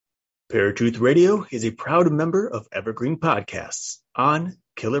Paratruth Radio is a proud member of Evergreen Podcasts on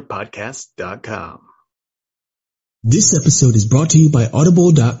KillerPodcast.com. This episode is brought to you by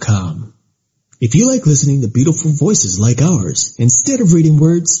Audible.com. If you like listening to beautiful voices like ours instead of reading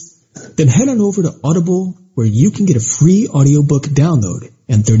words, then head on over to Audible, where you can get a free audiobook download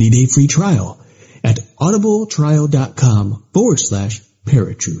and 30-day free trial at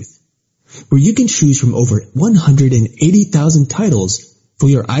audibletrial.com/Paratruth, where you can choose from over 180,000 titles for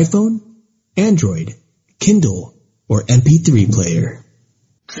your iPhone, Android, Kindle, or MP3 player.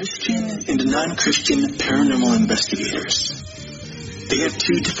 Christian and non-Christian paranormal investigators. They have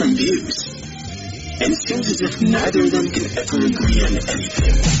two different views, and it seems as if neither of them can ever agree on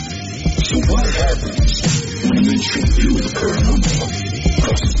anything. So what happens when a mainstream view of the paranormal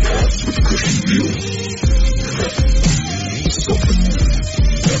crosses paths with a Christian view? Something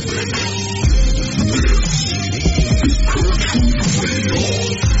epic. This is Paratruth Radio.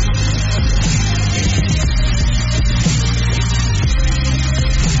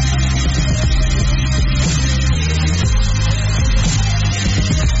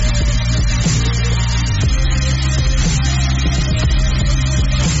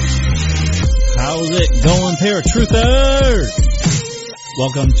 How's it going, Paratruthers?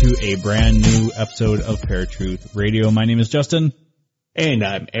 Welcome to a brand new episode of Paratruth Radio. My name is Justin. And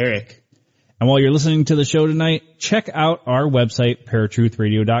I'm Eric. And while you're listening to the show tonight, check out our website,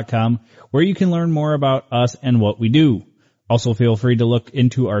 paratruthradio.com, where you can learn more about us and what we do. Also, feel free to look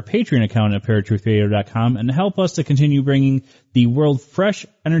into our Patreon account at paratruthradio.com and help us to continue bringing the world fresh,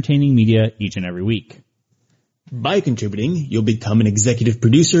 entertaining media each and every week. By contributing, you'll become an executive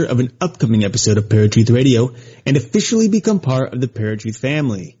producer of an upcoming episode of Paratruth Radio and officially become part of the Paratruth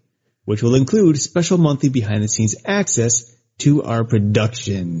family, which will include special monthly behind-the-scenes access to our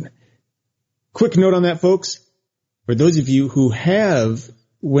production. Quick note on that, folks. For those of you who have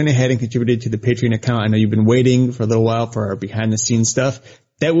went ahead and contributed to the Patreon account, I know you've been waiting for a little while for our behind-the-scenes stuff.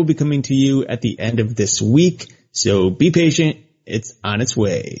 That will be coming to you at the end of this week, so be patient. It's on its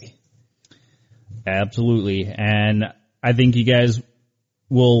way. Absolutely. And I think you guys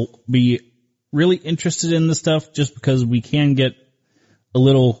will be really interested in this stuff just because we can get a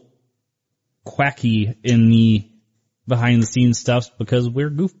little quacky in the behind the scenes stuff because we're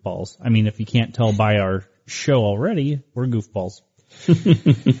goofballs. I mean, if you can't tell by our show already, we're goofballs.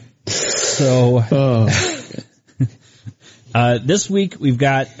 This week we've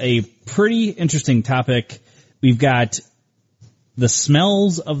got a pretty interesting topic. We've got the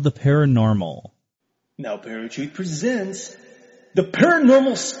smells of the paranormal. Now Paratruth presents The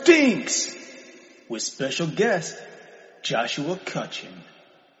Paranormal Stinks with special guest Joshua Cutchin.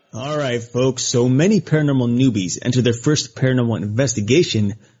 Alright folks, so many paranormal newbies enter their first paranormal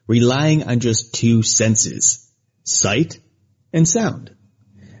investigation relying on just two senses, sight and sound.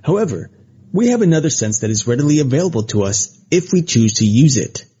 However, we have another sense that is readily available to us if we choose to use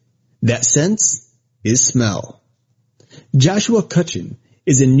it. That sense is smell. Joshua Cutchin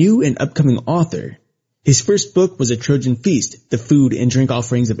is a new and upcoming author. His first book was A Trojan Feast, the food and drink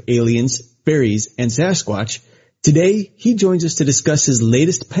offerings of aliens, fairies, and Sasquatch. Today, he joins us to discuss his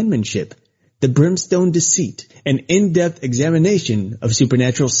latest penmanship, The Brimstone Deceit, an in-depth examination of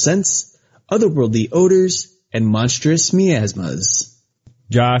supernatural scents, otherworldly odors, and monstrous miasmas.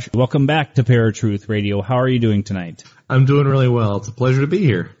 Josh, welcome back to Paratruth Radio. How are you doing tonight? I'm doing really well. It's a pleasure to be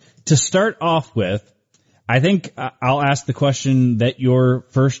here. To start off with, I think I'll ask the question that your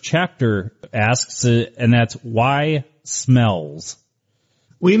first chapter asks, and that's why smells?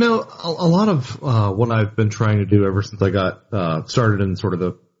 Well, you know, a lot of what I've been trying to do ever since I got started in sort of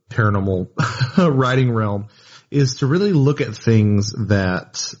the paranormal writing realm is to really look at things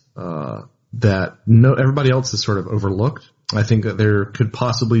that everybody else has sort of overlooked. I think that there could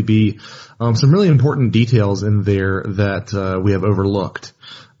possibly be some really important details in there that we have overlooked.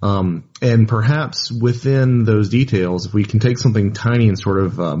 And perhaps within those details, if we can take something tiny and sort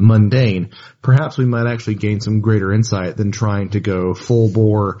of mundane, perhaps we might actually gain some greater insight than trying to go full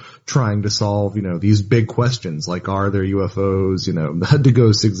bore, trying to solve, these big questions like, are there UFOs, do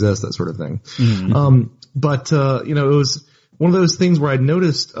ghosts exist, that sort of thing. Mm-hmm. It was one of those things where I'd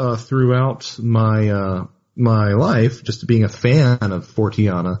noticed throughout my life, just being a fan of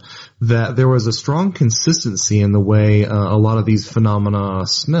Forteana, that there was a strong consistency in the way a lot of these phenomena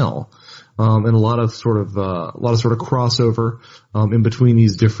smell, and a lot of sort of crossover in between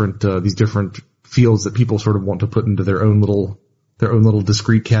these different fields that people sort of want to put into their own little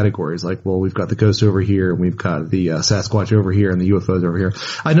discrete categories. Like, well, we've got the ghosts over here, and we've got the Sasquatch over here, and the UFOs over here.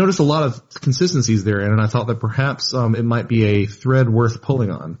 I noticed a lot of consistencies there, and I thought that perhaps it might be a thread worth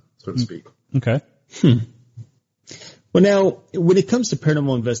pulling on, so to speak. Okay. Well, now, when it comes to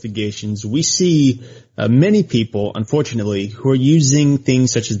paranormal investigations, we see many people, unfortunately, who are using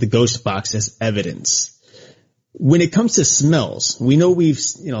things such as the ghost box as evidence. When it comes to smells, we know I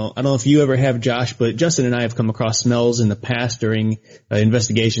don't know if you ever have, Josh, but Justin and I have come across smells in the past during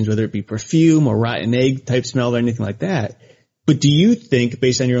investigations, whether it be perfume or rotten egg type smell or anything like that. But do you think,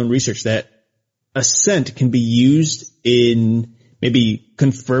 based on your own research, that a scent can be used in maybe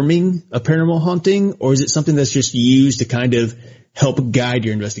confirming a paranormal haunting, or is it something that's just used to kind of help guide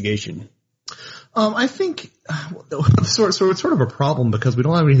your investigation? I think it's sort of a problem because we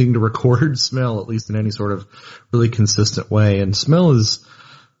don't have anything to record smell, at least in any sort of really consistent way. And smell is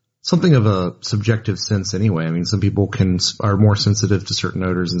something of a subjective sense anyway. I mean, some people are more sensitive to certain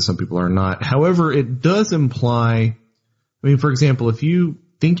odors and some people are not. However, it does imply, I mean, for example, if you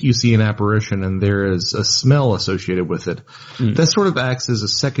think you see an apparition and there is a smell associated with it, that sort of acts as a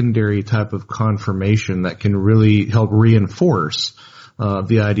secondary type of confirmation that can really help reinforce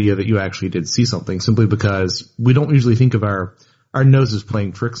the idea that you actually did see something, simply because we don't usually think of our noses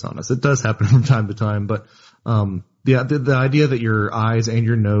playing tricks on us. It does happen from time to time, but the idea that your eyes and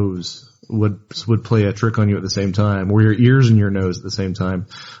your nose would play a trick on you at the same time, or your ears and your nose at the same time,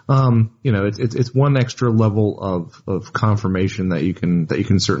 it's one extra level of confirmation that you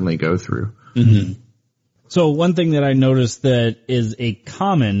can certainly go through. Mm-hmm. So one thing that I noticed that is a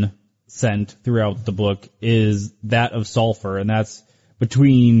common scent throughout the book is that of sulfur, and that's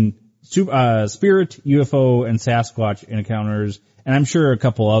between spirit, UFO, and Sasquatch encounters, and I'm sure a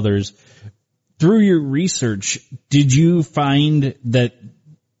couple others. Through your research, did you find that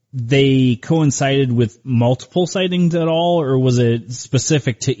they coincided with multiple sightings at all, or was it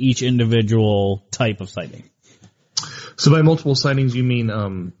specific to each individual type of sighting? So by multiple sightings, you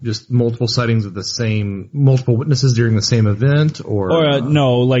mean just multiple sightings of multiple witnesses during the same event, or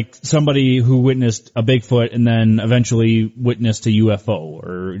no, like somebody who witnessed a Bigfoot and then eventually witnessed a UFO,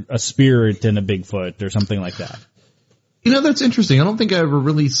 or a spirit and a Bigfoot, or something like that? You know, that's interesting. I don't think I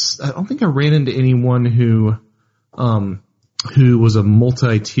ran into anyone who was a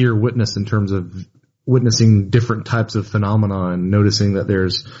multi-tier witness in terms of witnessing different types of phenomena and noticing that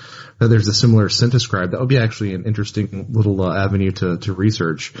there's a similar scent ascribed. That would be actually an interesting little avenue to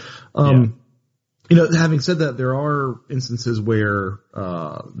research. Having said that, there are instances where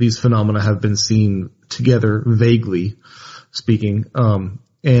these phenomena have been seen together, vaguely speaking,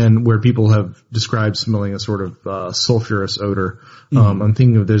 and where people have described smelling a sort of sulfurous odor. I'm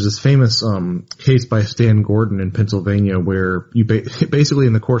thinking of, there's this famous case by Stan Gordon in Pennsylvania where you basically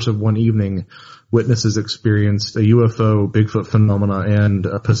in the course of one evening, witnesses experienced a UFO, Bigfoot phenomena, and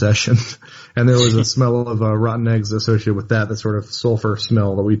a possession. And there was a smell of rotten eggs associated with that sort of sulfur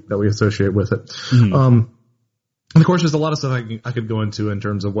smell that we associate with it. Mm-hmm. And of course, there's a lot of stuff I could go into in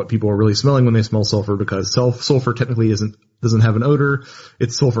terms of what people are really smelling when they smell sulfur, because sulfur technically doesn't have an odor.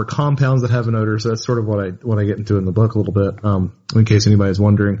 It's sulfur compounds that have an odor. So that's sort of what I get into in the book a little bit, in case anybody's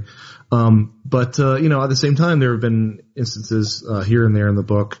wondering. But at the same time, there have been instances, here and there in the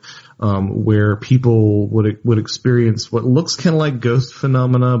book, where people would experience what looks kind of like ghost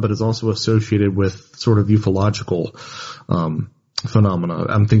phenomena, but is also associated with sort of ufological, phenomena.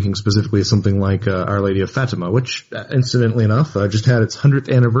 I'm thinking specifically of something like Our Lady of Fatima, which, incidentally enough, just had its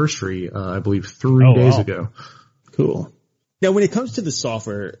 100th anniversary, I believe, 3 days ago. Cool. Now, when it comes to the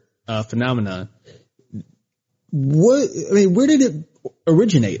sulfur phenomena, where did it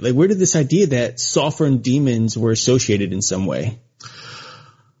originate? Like, where did this idea that sulfur and demons were associated in some way?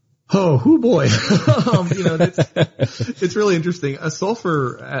 Oh boy. It's really interesting.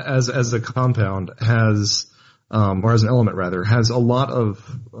 Sulfur as a compound has, or as an element rather, has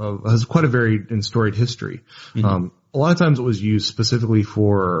has quite a varied and storied history. Mm-hmm. A lot of times it was used specifically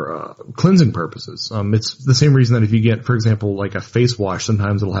for cleansing purposes. It's the same reason that if you get, for example, like a face wash,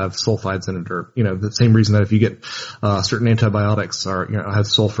 sometimes it'll have sulfides in it, or the same reason that if you get certain antibiotics have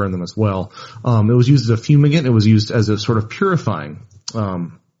sulfur in them as well. It was used as a fumigant. It was used as a sort of purifying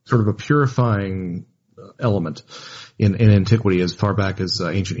element in antiquity, as far back as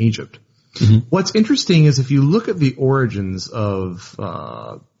ancient Egypt. Mm-hmm. What's interesting is if you look at the origins of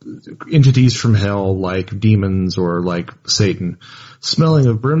entities from hell, like demons or like Satan, smelling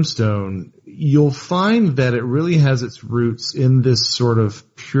of brimstone, you'll find that it really has its roots in this sort of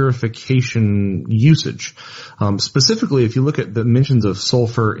purification usage. Specifically, if you look at the mentions of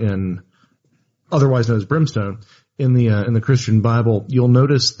sulfur in, otherwise known as brimstone, in the Christian Bible, you'll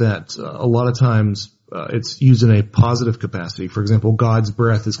notice that a lot of times it's used in a positive capacity. For example, God's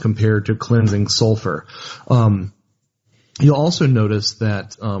breath is compared to cleansing sulfur. You'll also notice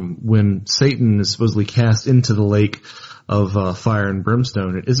that when Satan is supposedly cast into the lake fire and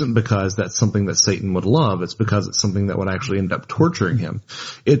brimstone, it isn't because that's something that Satan would love. It's because it's something that would actually end up torturing him.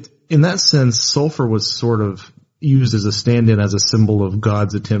 In that sense, sulfur was sort of used as a stand-in, as a symbol of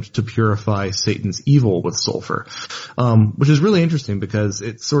God's attempt to purify Satan's evil with sulfur, which is really interesting because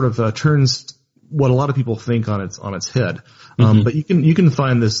it sort of turns what a lot of people think on its head. But you can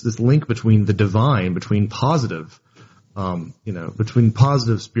find this link between the divine, between positive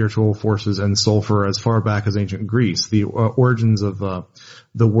spiritual forces and sulfur as far back as ancient Greece. The origins of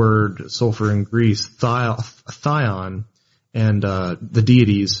the word sulfur in Greece, thion, and the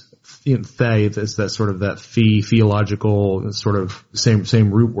deities, Thay, is that sort of that theological sort of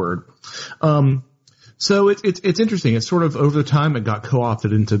same root word. So it's interesting. It's sort of over the time it got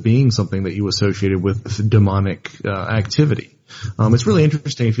co-opted into being something that you associated with demonic activity. It's really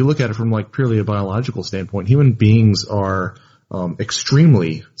interesting if you look at it from like purely a biological standpoint. Human beings are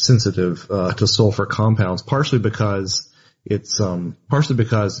extremely sensitive to sulfur compounds, partially because it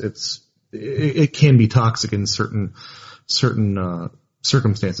can be toxic in certain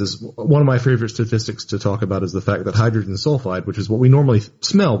circumstances. One of my favorite statistics to talk about is the fact that hydrogen sulfide, which is what we normally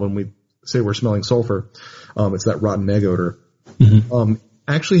smell when we say we're smelling sulfur, it's that rotten egg odor,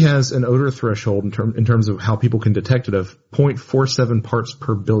 actually has an odor threshold in terms of how people can detect it of 0.47 parts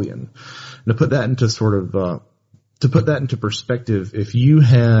per billion. And to put that into perspective, if you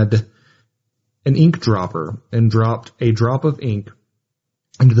had an ink dropper and dropped a drop of ink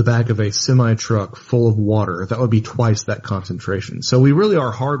into the back of a semi-truck full of water, that would be twice that concentration. So we really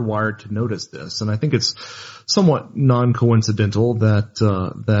are hardwired to notice this, and I think it's somewhat non-coincidental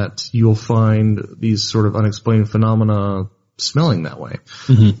that you'll find these sort of unexplained phenomena smelling that way.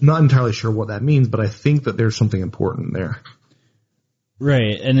 Not entirely sure what that means, but I think that there's something important there.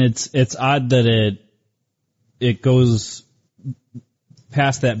 Right, and it's odd that it goes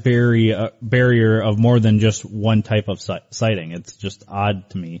past that barrier of more than just one type of sighting. It's just odd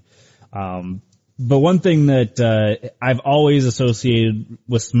to me. But one thing that I've always associated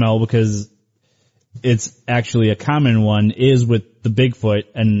with smell, because it's actually a common one, is with the Bigfoot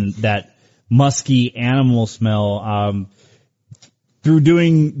and that musky animal smell. Through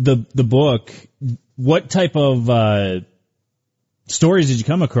doing the book, what type of stories did you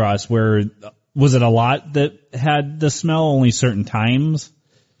come across where was it a lot that had the smell only certain times?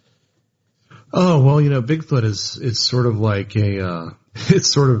 Oh, well, Bigfoot it's sort of like it's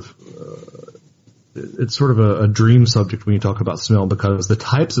sort of a dream subject when you talk about smell, because the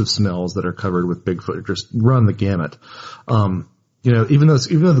types of smells that are covered with Bigfoot just run the gamut. Even though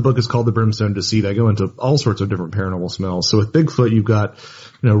the book is called The Brimstone Deceit, I go into all sorts of different paranormal smells. So with Bigfoot, you've got,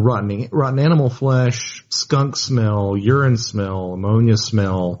 rotten animal flesh, skunk smell, urine smell, ammonia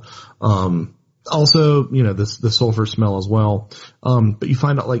smell, also, the sulfur smell as well. But you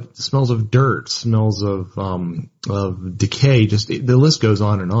find out like smells of dirt, smells of decay, just the list goes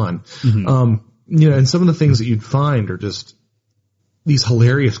on and on. And some of the things that you'd find are just these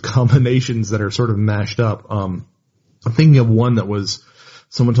hilarious combinations that are sort of mashed up. I'm thinking of one that was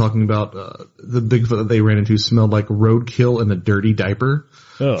someone talking about the Bigfoot that they ran into smelled like roadkill in a dirty diaper.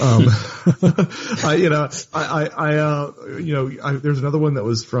 There's another one that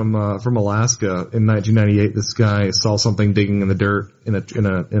was from Alaska in 1998. This guy saw something digging in the dirt in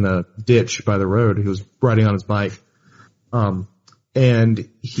a ditch by the road. He was riding on his bike, and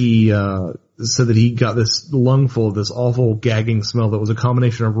he said that he got this lungful of this awful gagging smell that was a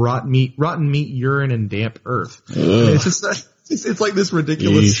combination of rotten meat, urine, and damp earth. It's just it's like this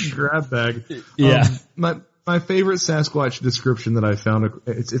ridiculous grab bag. Yeah. My favorite Sasquatch description that I found,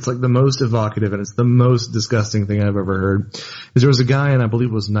 it's like the most evocative and it's the most disgusting thing I've ever heard, is there was a guy, and I believe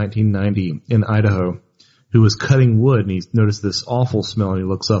it was 1990 in Idaho, who was cutting wood, and he noticed this awful smell, and he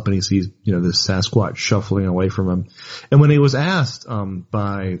looks up and he sees, this Sasquatch shuffling away from him. And when he was asked,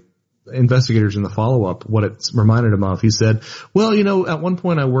 by investigators in the follow-up what it reminded him of, he said, well, at one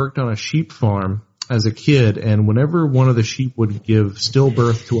point I worked on a sheep farm as a kid, and whenever one of the sheep would give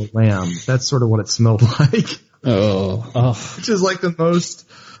stillbirth to a lamb, that's sort of what it smelled like. Which is like the most,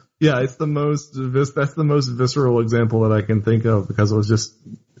 that's the most visceral example that I can think of, because it was just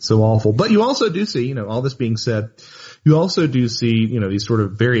so awful. But you also do see, all this being said, you also do see, these sort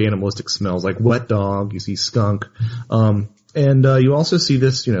of very animalistic smells like wet dog, you see skunk, and you also see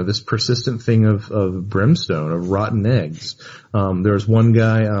this, this persistent thing of brimstone, of rotten eggs. There was one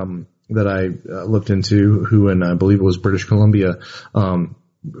guy, that I looked into, who in I believe it was British Columbia,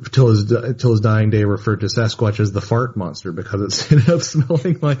 till his dying day referred to Sasquatch as the fart monster, because it ended up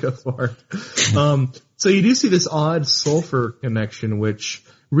smelling like a fart. So you do see this odd sulfur connection, which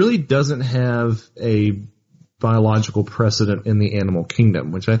really doesn't have a biological precedent in the animal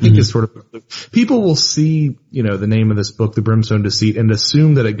kingdom, which I think is sort of, people will see, you know, the name of this book, The Brimstone Deceit, and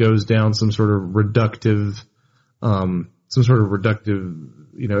assume that it goes down some sort of reductive,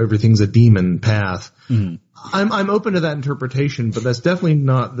 you know, everything's a demon path. I'm open to that interpretation, but that's definitely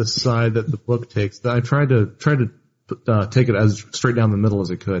not the side that the book takes. I tried to take it as straight down the middle as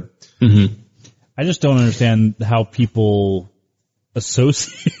it could. I just don't understand how people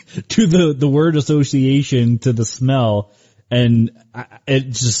associate to the word association to the smell, and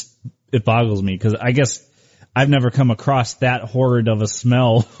it boggles me, because I guess I've never come across that horrid of a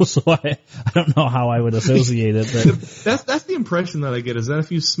smell, so I don't know how I would associate it. But that's the impression that I get, is that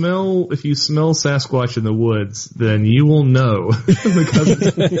if you smell Sasquatch in the woods, then you will know, because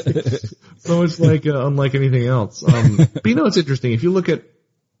it's so much like unlike anything else. But you know, it's interesting. If you look at,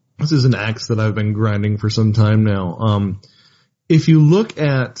 this is an axe that I've been grinding for some time now. If you look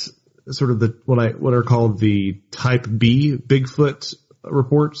at sort of what are called the Type B Bigfoot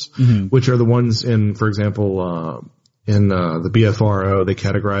reports, which are the ones in, for example, in the BFRO, they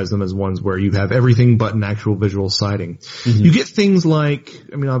categorize them as ones where you have everything but an actual visual sighting. You get things like,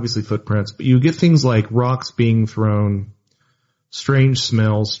 I mean, obviously footprints, but you get things like rocks being thrown, strange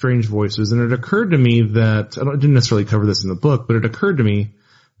smells, strange voices, and it occurred to me that, I didn't necessarily cover this in the book, but it occurred to me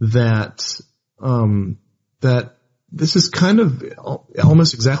that this is kind of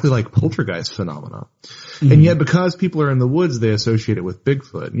almost exactly like poltergeist phenomena. And yet, because people are in the woods, they associate it with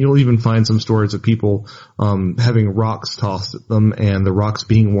Bigfoot. And you'll even find some stories of people having rocks tossed at them and the rocks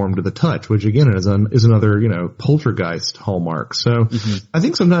being warm to the touch, which again is another, you know, poltergeist hallmark. So I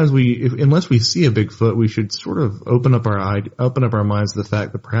think sometimes unless we see a Bigfoot, we should sort of open up our minds to the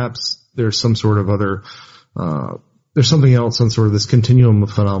fact that perhaps there's some sort of other there's something else on sort of this continuum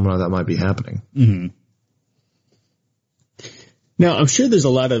of phenomena that might be happening. Now, I'm sure there's a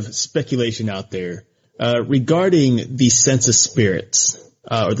lot of speculation out there regarding the sense of spirits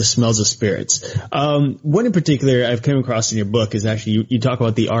or the smells of spirits. One in particular I've come across in your book is actually you talk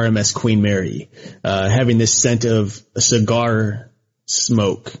about the RMS Queen Mary having this scent of a cigar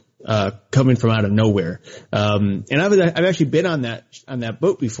smoke coming from out of nowhere. And I've actually been on that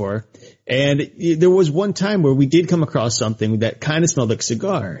boat before, and there was one time where we did come across something that kind of smelled like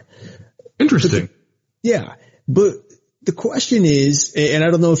cigar. Interesting. But the question is, and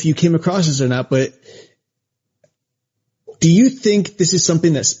I don't know if you came across this or not, but do you think this is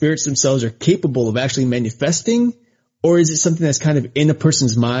something that spirits themselves are capable of actually manifesting? Or is it something that's kind of in a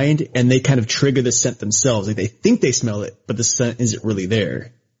person's mind and they kind of trigger the scent themselves? Like they think they smell it, but the scent isn't really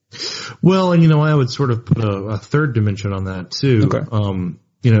there. Well, and you know, I would sort of put a third dimension on that too. Okay.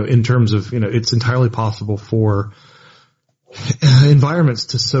 You know, in terms of, you know, it's entirely possible for environments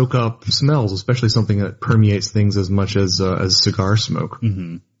to soak up smells, especially something that permeates things as much as cigar smoke.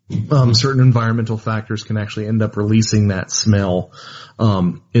 Certain environmental factors can actually end up releasing that smell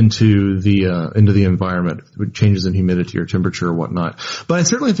into the environment with changes in humidity or temperature or whatnot. But I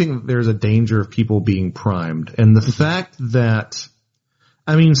certainly think that there's a danger of people being primed, and the fact that,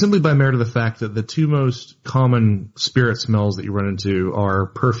 I mean, simply by merit of the fact that the two most common spirit smells that you run into are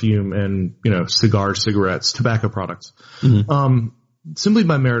perfume and, you know, cigarettes, tobacco products. Simply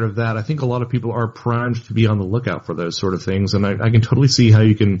by merit of that, I think a lot of people are primed to be on the lookout for those sort of things. And I can totally see how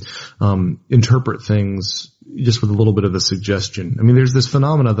you can interpret things just with a little bit of a suggestion. I mean, there's this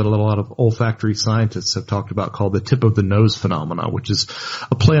phenomena that a lot of olfactory scientists have talked about called the tip of the nose phenomena, which is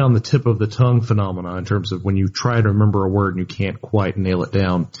a play on the tip of the tongue phenomena in terms of when you try to remember a word and you can't quite nail it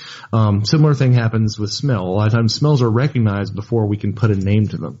down. Similar thing happens with smell. A lot of times smells are recognized before we can put a name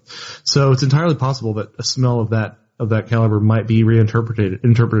to them. So it's entirely possible that a smell of that caliber might be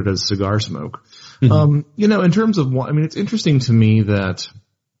interpreted as cigar smoke. You know, in terms of I mean, it's interesting to me that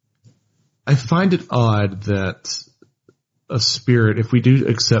I find it odd that a spirit, if we do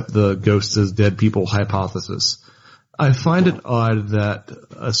accept the ghosts as dead people hypothesis, I find it odd that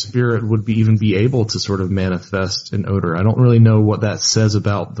a spirit would even be able to sort of manifest an odor. I don't really know what that says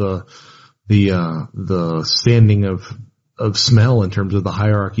about the standing of smell in terms of the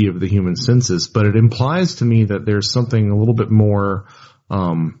hierarchy of the human senses, but it implies to me that there's something a little bit more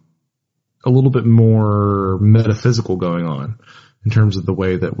metaphysical going on in terms of the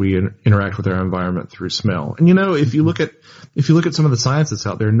way that we interact with our environment through smell. And you know, if you look at some of the science that's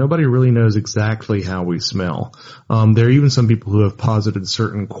out there, nobody really knows exactly how we smell. There are even some people who have posited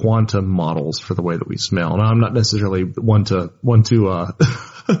certain quantum models for the way that we smell. Now, I'm not necessarily one to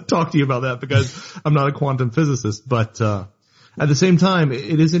talk to you about that because I'm not a quantum physicist, but at the same time,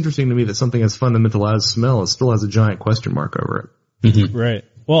 it is interesting to me that something as fundamental as smell still has a giant question mark over it. Right.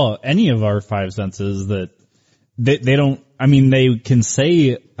 Well, any of our five senses that they don't, I mean, they can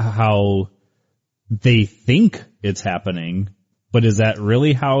say how they think it's happening, but is that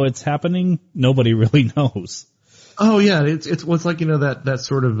really how it's happening? Nobody really knows. Oh yeah, it's like, that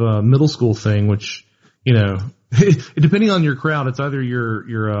sort of middle school thing, which, depending on your crowd, it's either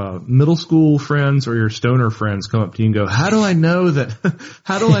your middle school friends or your stoner friends come up to you and go, how do I know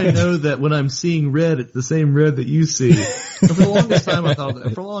that when I'm seeing red, it's the same red that you see? And for the longest time I thought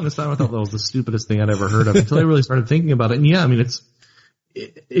that was the stupidest thing I'd ever heard of, until I really started thinking about it. And yeah, I mean,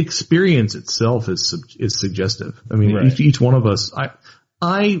 experience itself is suggestive. I mean, right. Each one of us,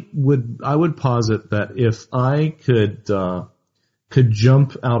 I would posit that if I could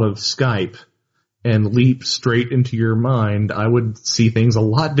jump out of Skype and leap straight into your mind, I would see things a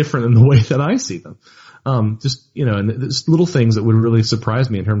lot different than the way that I see them. And there's little things that would really surprise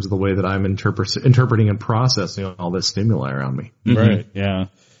me in terms of the way that I'm interpreting and processing all this stimuli around me. Right. Yeah.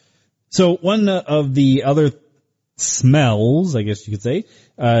 So one of the other smells, I guess you could say,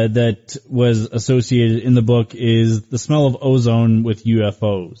 that was associated in the book is the smell of ozone with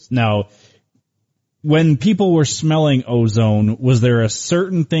UFOs. Now, when people were smelling ozone, was there a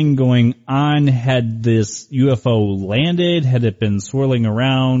certain thing going on? Had this UFO landed? Had it been swirling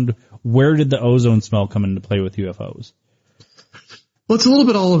around? Where did the ozone smell come into play with UFOs? Well, it's a little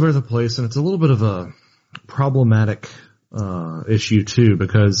bit all over the place, and it's a little bit of a problematic issue too,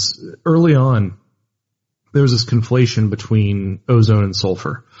 because early on there was this conflation between ozone and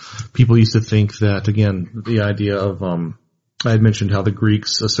sulfur. People used to think that, again, the idea of I had mentioned how the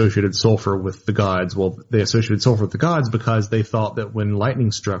Greeks associated sulfur with the gods. Well, they associated sulfur with the gods because they thought that when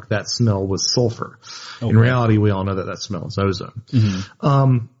lightning struck, that smell was sulfur. Okay. In reality, we all know that smell is ozone.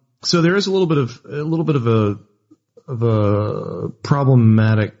 Mm-hmm. So there is a little bit of a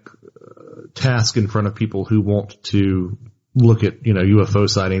problematic task in front of people who want to look at, UFO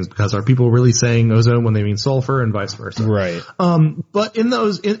sightings, because are people really saying ozone when they mean sulfur, and vice versa? Right. But in the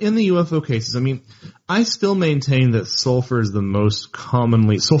UFO cases, I mean, I still maintain that sulfur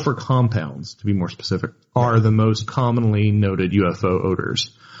compounds, to be more specific, are the most commonly noted UFO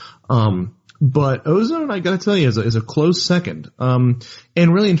odors. But ozone, I gotta tell you, is a close second. And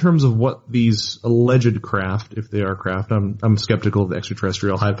really in terms of what these alleged craft, if they are craft, I'm skeptical of the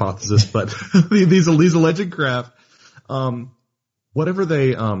extraterrestrial hypothesis, but these alleged craft, whatever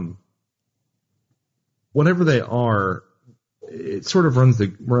they are, it sort of runs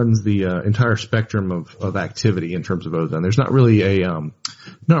the entire spectrum of activity in terms of ozone. There's not really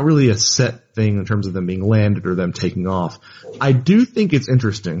a set thing in terms of them being landed or them taking off. I do think it's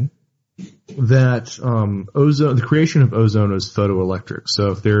interesting that the creation of ozone is photoelectric.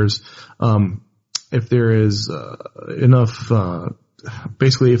 So if there is enough,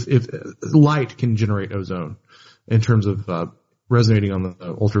 basically if light can generate ozone in terms of resonating on the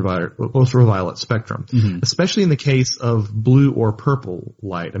ultraviolet spectrum, mm-hmm. especially in the case of blue or purple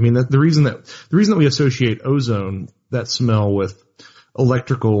light. I mean, the reason that we associate ozone, that smell, with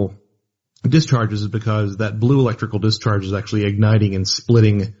electrical discharges is because that blue electrical discharge is actually igniting and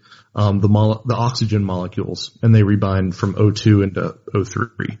splitting the oxygen molecules, and they rebind from O2 into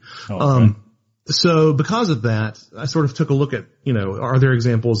O3. Oh, okay. So because of that, I sort of took a look at, are there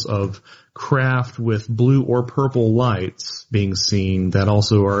examples of craft with blue or purple lights being seen that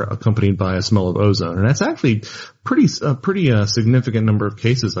also are accompanied by a smell of ozone? And that's actually pretty significant number of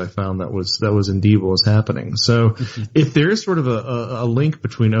cases I found that was indeed what was happening. So if there is sort of a link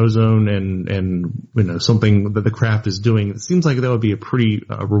between ozone and something that the craft is doing, it seems like that would be a pretty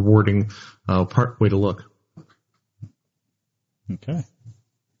rewarding way to look. Okay.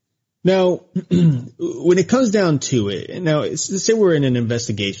 Now, when it comes down to it, let's say we're in an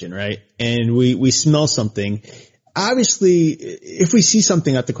investigation, right? And we smell something. Obviously, if we see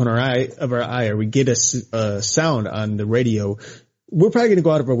something at the corner of our eye, or we get a sound on the radio, we're probably going to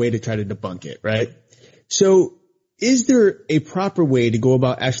go out of our way to try to debunk it, right? So is there a proper way to go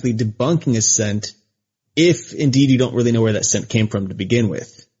about actually debunking a scent if indeed you don't really know where that scent came from to begin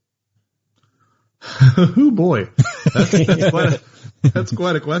with? Oh boy. That's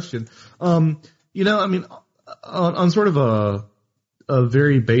quite a question. I mean, on sort of a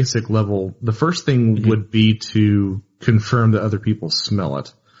very basic level, the first thing mm-hmm. would be to confirm that other people smell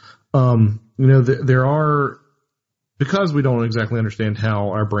it. There are, because we don't exactly understand how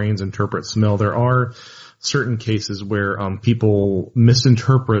our brains interpret smell, there are certain cases where people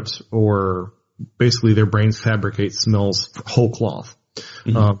misinterpret, or basically their brains fabricate smells whole cloth.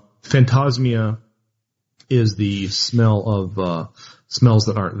 Mm-hmm. Phantasmia is the smell of smells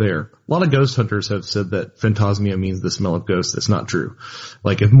that aren't there. A lot of ghost hunters have said that phantasmia means the smell of ghosts. That's not true.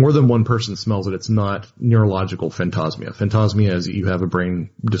 Like if more than one person smells it, it's not neurological phantasmia. Phantasmia is you have a brain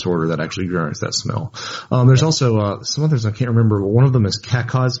disorder that actually generates that smell. There's also some others I can't remember, but one of them is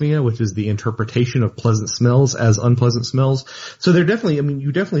cacosmia, which is the interpretation of pleasant smells as unpleasant smells. So they're definitely, I mean,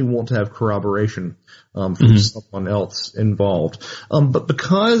 you definitely want to have corroboration from someone else involved. But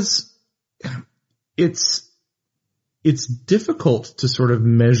because it's difficult to sort of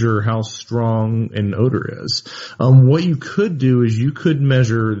measure how strong an odor is. What you could do is you could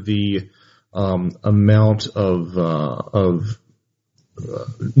measure the amount of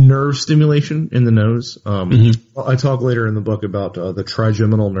nerve stimulation in the nose. I talk later in the book about the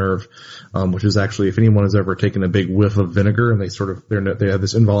trigeminal nerve, which is actually, if anyone has ever taken a big whiff of vinegar and they have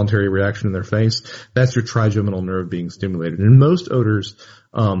this involuntary reaction in their face, that's your trigeminal nerve being stimulated. And most odors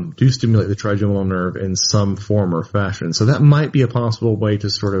do stimulate the trigeminal nerve in some form or fashion. So that might be a possible way to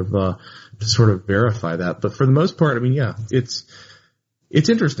sort of verify that. But for the most part, I mean, yeah, it's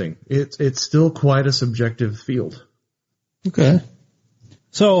interesting. It's still quite a subjective field. Okay.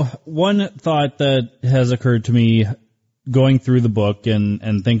 So one thought that has occurred to me going through the book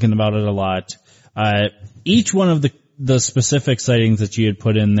and thinking about it a lot, each one of the specific sightings that you had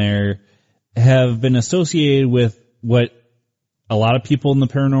put in there have been associated with what a lot of people in the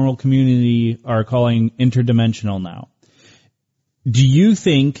paranormal community are calling interdimensional now. Do you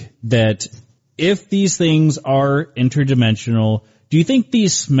think that if these things are interdimensional, do you think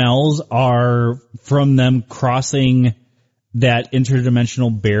these smells are from them crossing that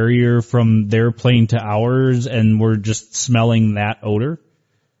interdimensional barrier from their plane to ours and we're just smelling that odor?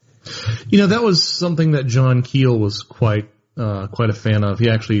 You know, that was something that John Keel was quite a fan of. He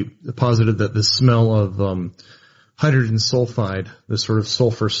actually posited that the smell of hydrogen sulfide, this sort of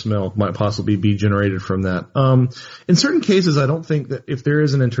sulfur smell, might possibly be generated from that. In certain cases, I don't think that if there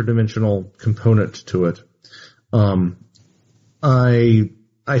is an interdimensional component to it, I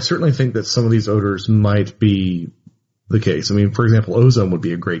certainly think that some of these odors might be the case. I mean, for example, ozone would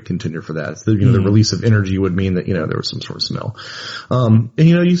be a great contender for that. The release of energy would mean that, there was some sort of smell. And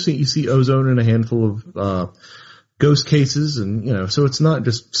you see ozone in a handful of ghost cases, and so it's not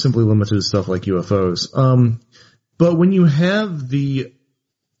just simply limited to stuff like UFOs. But when you have the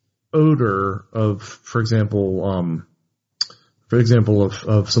odor of, for example,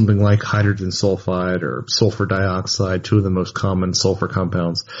 of something like hydrogen sulfide or sulfur dioxide, two of the most common sulfur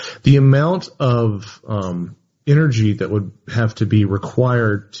compounds, the amount of energy that would have to be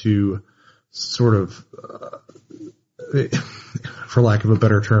required to sort of, for lack of a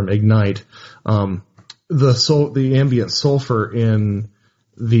better term, ignite the ambient sulfur in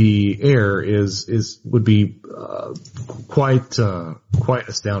the air would be quite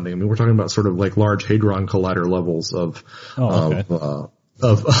astounding. I mean, we're talking about sort of like large hadron collider levels of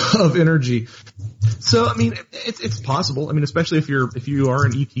energy. So, I mean, it's possible. I mean, especially if you are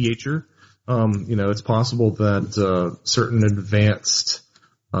an ETHer, it's possible that certain advanced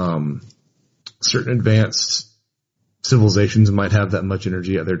civilizations might have that much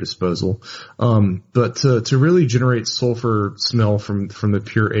energy at their disposal. But to really generate sulfur smell from the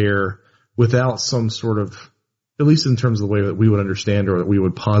pure air without some sort of, at least in terms of the way that we would understand or that we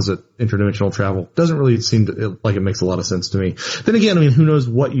would posit interdimensional travel, doesn't really seem like it makes a lot of sense to me. Then again, I mean, who knows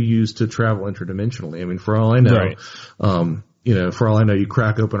what you use to travel interdimensionally? I mean, for all I know, right. For all I know, you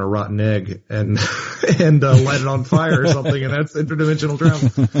crack open a rotten egg and light it on fire or something, and that's interdimensional travel.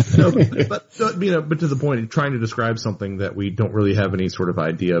 But to the point, trying to describe something that we don't really have any sort of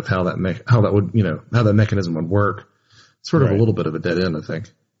idea of how that mechanism would work, sort of a little bit of a dead end, I think.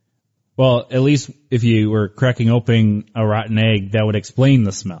 Well, at least if you were cracking open a rotten egg, that would explain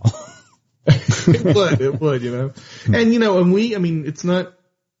the smell. It would, And it's not.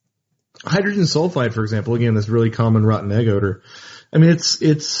 Hydrogen sulfide, for example, again, this really common rotten egg odor. I mean,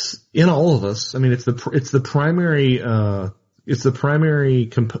 it's in all of us. I mean, it's the primary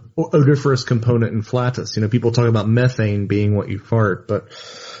odoriferous component in flatus. People talk about methane being what you fart, but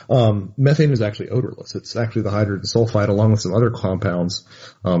methane is actually odorless. It's actually the hydrogen sulfide along with some other compounds,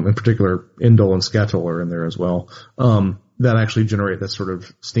 in particular indole and skatole are in there as well, that actually generate that sort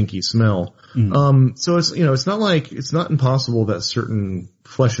of stinky smell. So it's not impossible that certain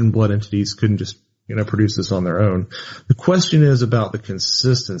flesh and blood entities couldn't just, produce this on their own. The question is about the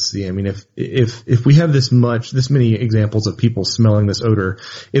consistency. I mean, if we have this many examples of people smelling this odor,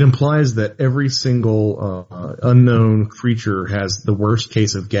 it implies that every single, unknown creature has the worst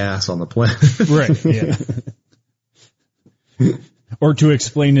case of gas on the planet. Right. Yeah. Or to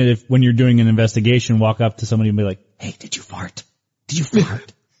explain it, if when you're doing an investigation, walk up to somebody and be like, "Hey, did you fart? Did you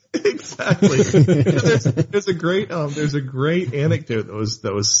fart?" Exactly. There's a great anecdote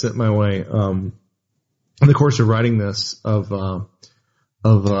that was sent my way in the course of writing this I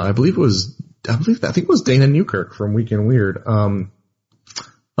think it was Dana Newkirk from Weekend Weird,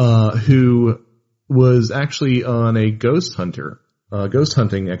 who was actually on a ghost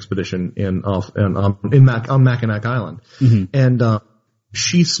hunting expedition on Mackinac Island, and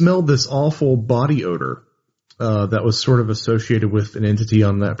she smelled this awful body odor that was sort of associated with an entity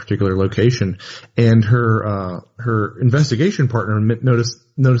on that particular location, and her investigation partner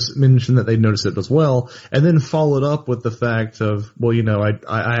mentioned that they'd noticed it as well, and then followed up with the fact of, well,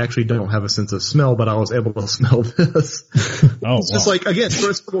 I actually don't have a sense of smell, but I was able to smell this. Oh, it's just like, again,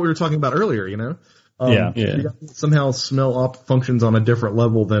 sort of what we were talking about earlier, somehow smell functions on a different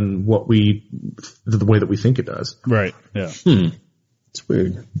level than the way that we think it does. Right. Yeah. It's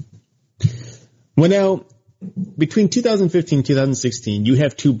weird. Well, now, between 2015 and 2016, you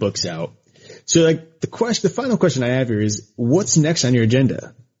have 2 books out. So, the final question I have here is, what's next on your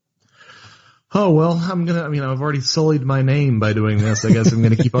agenda? Oh, well, I've already sullied my name by doing this. I guess I'm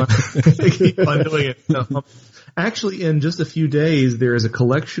going to keep on doing it. No, actually, in just a few days, there is a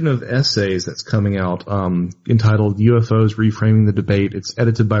collection of essays that's coming out, entitled UFOs Reframing the Debate. It's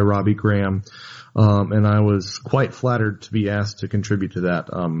edited by Robbie Graham. And I was quite flattered to be asked to contribute to that.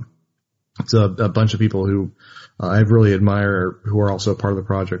 It's a bunch of people who I really admire, who are also a part of the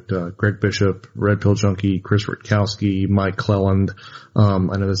project. Greg Bishop, Red Pill Junkie, Chris Rutkowski, Mike Cleland. I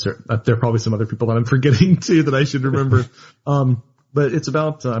know there are probably some other people that I'm forgetting too that I should remember. But it's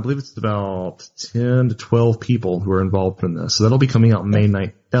about, I believe it's about 10 to 12 people who are involved in this. So that'll be coming out May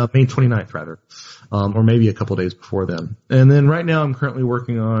 29th rather. Or maybe a couple days before then. And then right now I'm currently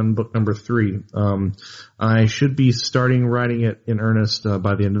working on book number 3. I should be starting writing it in earnest,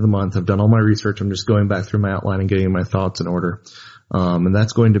 by the end of the month. I've done all my research. I'm just going back through my outline and getting my thoughts in order. And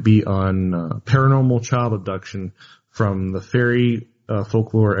that's going to be on, paranormal child abduction from the fairy,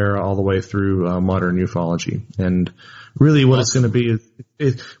 folklore era all the way through, modern ufology. And really what it's going to be is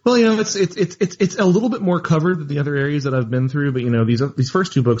it's a little bit more covered than the other areas that I've been through, but these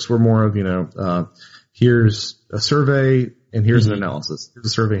first 2 books were more of, here's a survey and here's an analysis. Here's a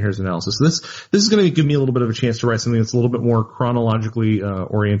survey and here's an analysis. So this is going to give me a little bit of a chance to write something that's a little bit more chronologically,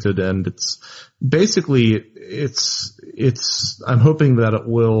 oriented, and it's basically, I'm hoping that it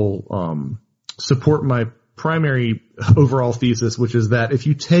will, support my primary overall thesis, which is that if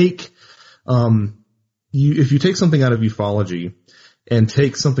you take something out of ufology and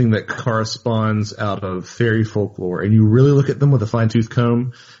take something that corresponds out of fairy folklore and you really look at them with a fine-tooth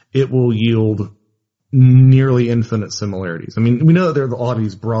comb, it will yield nearly infinite similarities. I mean, we know that there are all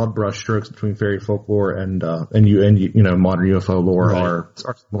these broad brush strokes between fairy folklore and modern UFO lore are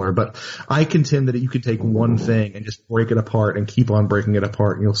similar, but I contend that you could take one thing and just break it apart and keep on breaking it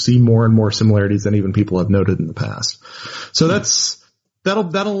apart, and you'll see more and more similarities than even people have noted in the past. So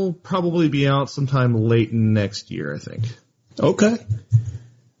that'll probably be out sometime late next year, I think. Okay.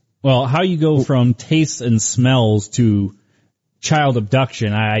 Well, how you go from tastes and smells to child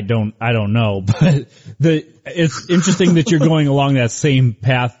abduction, I don't know, but it's interesting that you're going along that same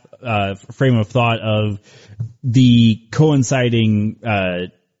path, frame of thought of the coinciding,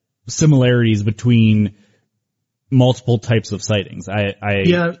 similarities between multiple types of sightings.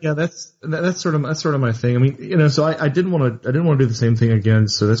 That's sort of my thing. I mean, so I didn't want to do the same thing again.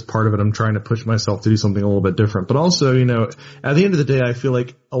 So that's part of it. I'm trying to push myself to do something a little bit different, but also, at the end of the day, I feel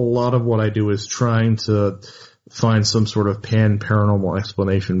like a lot of what I do is trying to find some sort of paranormal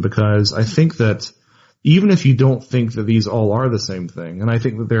explanation, because I think that even if you don't think that these all are the same thing, and I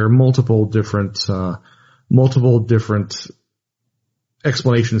think that there are multiple different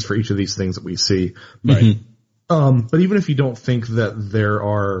explanations for each of these things that we see. Right. But even if you don't think that they're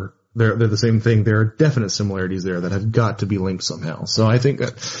the same thing, there are definite similarities there that have got to be linked somehow. So I think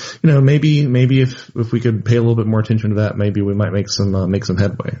that, maybe if we could pay a little bit more attention to that, maybe we might make some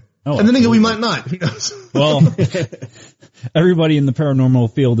headway. Oh, and then again, we might not. Who knows? Well, everybody in the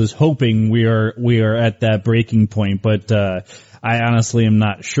paranormal field is hoping we are at that breaking point, but I honestly am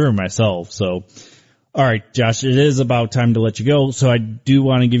not sure myself. So, all right, Josh, it is about time to let you go. So I do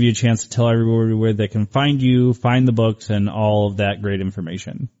want to give you a chance to tell everybody where they can find you, find the books, and all of that great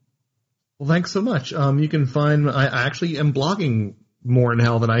information. Well, thanks so much. You can find, I actually am blogging more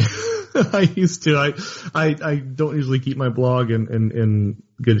now than I used to. I don't usually keep my blog in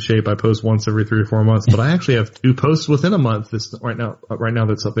good shape. I post once every 3 or 4 months, but I actually have 2 posts within a month right now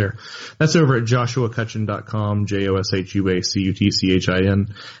that's up there. That's over at joshuacutchin.com,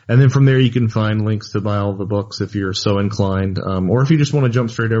 JOSHUACUTCHIN. And then from there you can find links to buy all the books if you're so inclined. Or if you just want to jump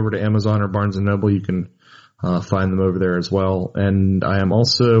straight over to Amazon or Barnes & Noble, you can find them over there as well. And I am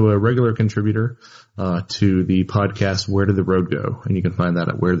also a regular contributor to the podcast Where Did the Road Go? And you can find that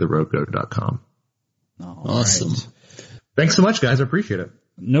at wheretheroadgo.com. Awesome. Right. Thanks so much, guys. I appreciate it.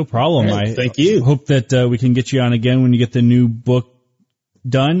 No problem. Right, thank you. Hope that we can get you on again when you get the new book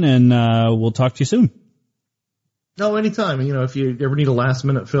done, and we'll talk to you soon. No, anytime. If you ever need a last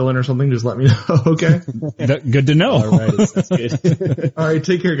minute fill in or something, just let me know. Okay. Good to know. All right. That's good. All right.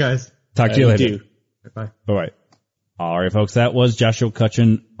 Take care, guys. Talk to you later. Bye. Bye. All right, folks. That was Joshua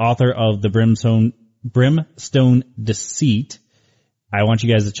Cutchin, author of the Brimstone Deceit. I want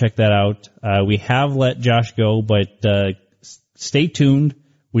you guys to check that out. We have let Josh go, but stay tuned.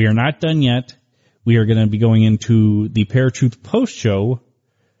 We are not done yet. We are going to be going into the Paratruth post show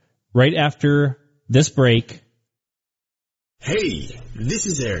right after this break. Hey, this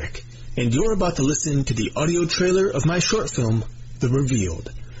is Eric, and you're about to listen to the audio trailer of my short film, The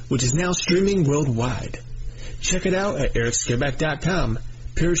Revealed, which is now streaming worldwide. Check it out at ericscareback.com,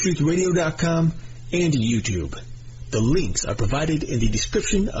 paratruthradio.com, and YouTube. The links are provided in the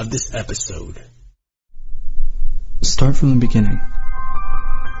description of this episode. Start from the beginning.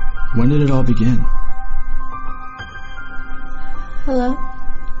 When did it all begin? Hello?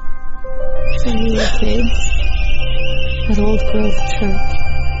 Are you your kids? At Old Grove Church.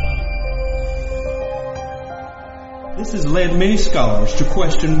 This has led many scholars to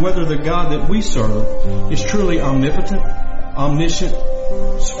question whether the God that we serve is truly omnipotent, omniscient,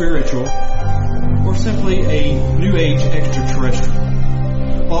 spiritual, or simply a New Age extraterrestrial,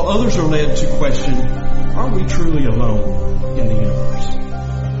 while others are led to question, are we truly alone in the universe?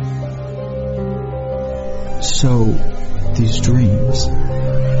 So, these dreams,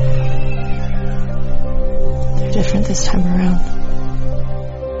 They're different this time around.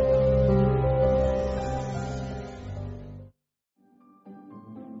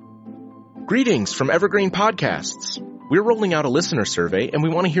 Greetings from Evergreen Podcasts. We're rolling out a listener survey and we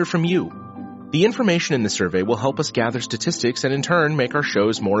want to hear from you. The information in the survey will help us gather statistics and in turn make our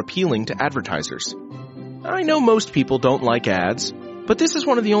shows more appealing to advertisers. I know most people don't like ads, but this is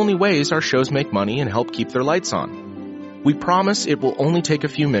one of the only ways our shows make money and help keep their lights on. We promise it will only take a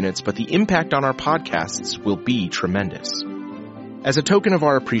few minutes, but the impact on our podcasts will be tremendous. As a token of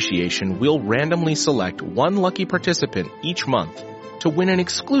our appreciation, we'll randomly select one lucky participant each month to win an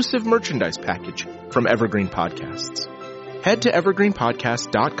exclusive merchandise package from Evergreen Podcasts. Head to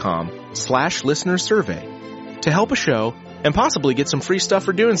evergreenpodcast.com/listenersurvey to help a show and possibly get some free stuff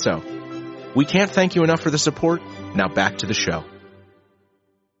for doing so. We can't thank you enough for the support. Now back to the show.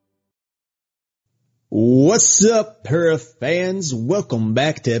 What's up, Para fans? Welcome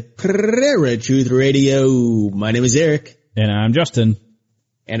back to Paratruth Radio. My name is Eric. And I'm Justin.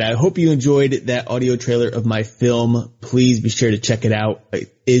 And I hope you enjoyed that audio trailer of my film. Please be sure to check it out.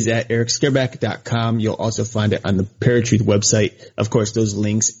 It is at ericscareback.com. You'll also find it on the Paratruth website. Of course, those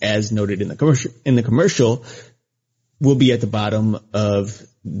links, as noted in the commercial, will be at the bottom of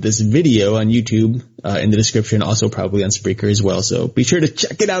this video on YouTube, in the description, also probably on Spreaker as well. So be sure to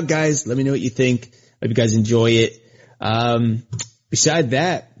check it out, guys. Let me know what you think. Hope you guys enjoy it. Beside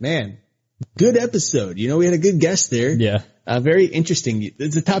that, man, good episode. We had a good guest there. Yeah. Very interesting.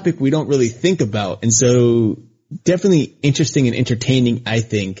 It's a topic we don't really think about. And so definitely interesting and entertaining, I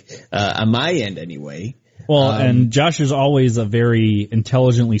think, on my end anyway. Well, and Josh is always a very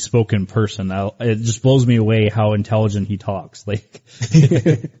intelligently spoken person. It just blows me away how intelligent he talks.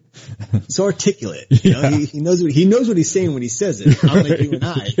 So articulate. He knows what he's saying when he says it. Unlike you and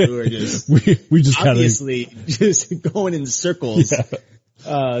I, who are just we just obviously just going in circles,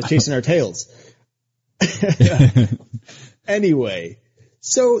 chasing our tails. Anyway,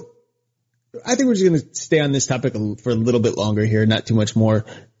 so I think we're just going to stay on this topic for a little bit longer here, not too much more,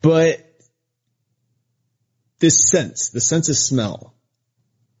 but the sense of smell.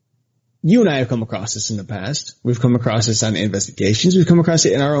 You and I have come across this in the past. We've come across this on investigations. We've come across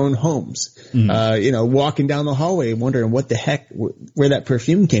it in our own homes. Mm-hmm. Walking down the hallway, wondering what the heck, where that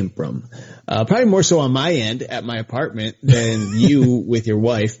perfume came from. Probably more so on my end at my apartment than you with your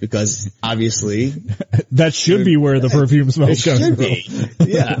wife, because obviously that should be where the perfume smells coming from.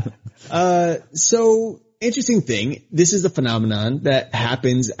 Yeah. So interesting thing. This is a phenomenon that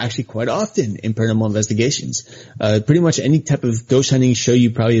happens actually quite often in paranormal investigations. Pretty much any type of ghost hunting show you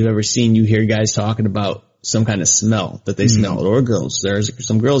probably have ever seen, you hear guys talking about some kind of smell that they smelled, or girls. There's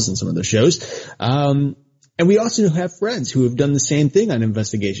some girls in some of the shows. And we also have friends who have done the same thing on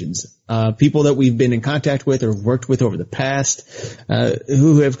investigations. People that we've been in contact with or worked with over the past,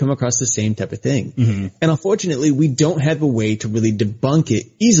 who have come across the same type of thing. And unfortunately, we don't have a way to really debunk it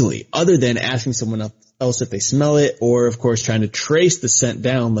easily, other than asking someone else if they smell it, or of course trying to trace the scent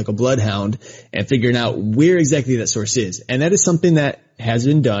down like a bloodhound and figuring out where exactly that source is. And that is something that has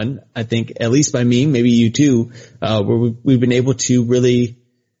been done, I think, at least by me, maybe you too, where we've been able to really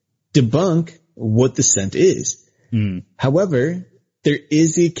debunk what the scent is. However, there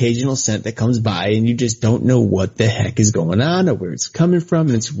is the occasional scent that comes by and you just don't know what the heck is going on or where it's coming from,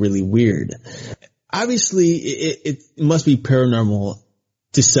 and it's really weird. Obviously, it must be paranormal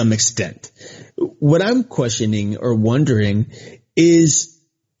to some extent. What I'm questioning or wondering is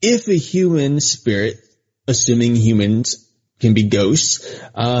if a human spirit, assuming humans can be ghosts,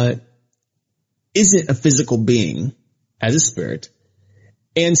 isn't a physical being as a spirit,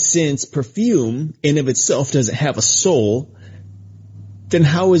 and since perfume in of itself doesn't have a soul, then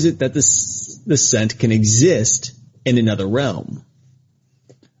how is it that the scent can exist in another realm?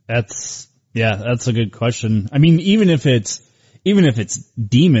 That's a good question. I mean, even if it's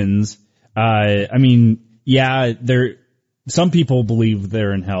demons, some people believe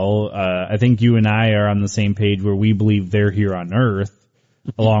they're in hell. I think you and I are on the same page where we believe they're here on earth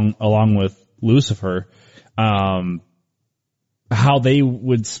along with Lucifer. How they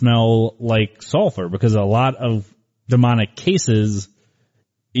would smell like sulfur, because a lot of demonic cases,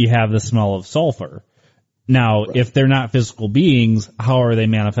 you have the smell of sulfur. Now, if they're not physical beings, how are they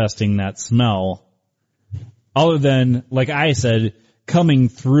manifesting that smell? Other than, like I said, coming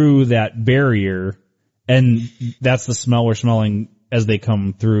through that barrier, and that's the smell we're smelling as they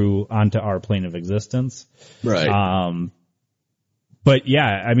come through onto our plane of existence. Right. But yeah,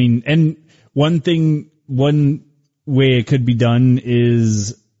 I mean, and one way it could be done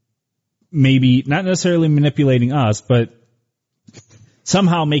is maybe not necessarily manipulating us, but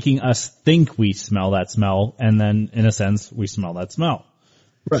somehow making us think we smell that smell, and then in a sense we smell that smell.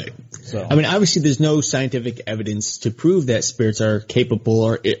 Right. So, I mean, obviously there's no scientific evidence to prove that spirits are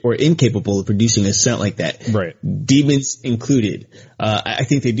capable or incapable of producing a scent like that. Right. Demons included. I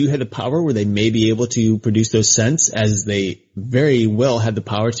think they do have the power where they may be able to produce those scents, as they very well have the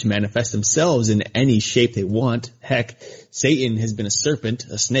power to manifest themselves in any shape they want. Heck, Satan has been a serpent,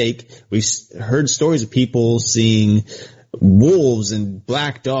 a snake. We've heard stories of people seeing wolves and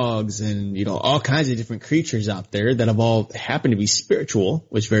black dogs and, all kinds of different creatures out there that have all happened to be spiritual,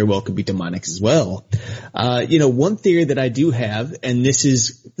 which very well could be demonic as well. One theory that I do have, and this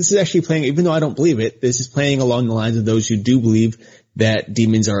is actually playing, even though I don't believe it, this is playing along the lines of those who do believe that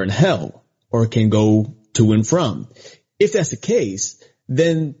demons are in hell or can go to and from. If that's the case,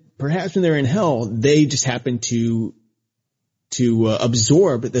 then perhaps when they're in hell, they just happen to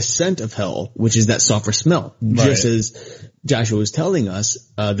absorb the scent of hell, which is that sulfur smell, just as Joshua was telling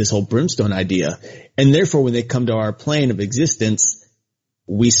us, this whole brimstone idea. And therefore, when they come to our plane of existence,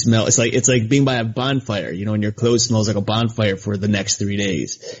 we smell, it's like being by a bonfire, and your clothes smells like a bonfire for the next 3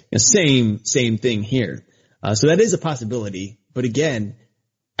 days. Same thing here. So that is a possibility. But again,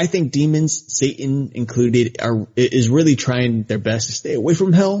 I think demons, Satan included, is really trying their best to stay away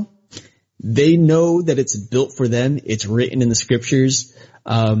from hell. They know that it's built for them. It's written in the scriptures.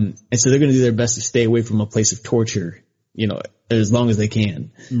 And so they're going to do their best to stay away from a place of torture, as long as they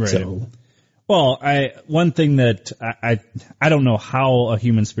can. Right. So, well, one thing that I don't know how a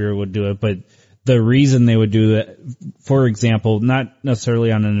human spirit would do it, but the reason they would do that, for example, not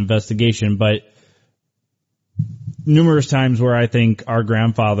necessarily on an investigation, but numerous times where I think our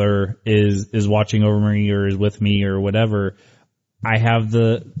grandfather is watching over me or is with me or whatever, I have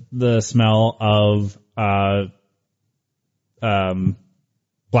the smell of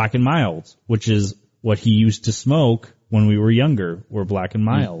Black and Milds, which is what he used to smoke when we were younger, were Black and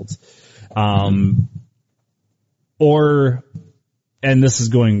Milds. And this is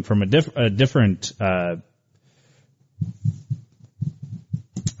going from a different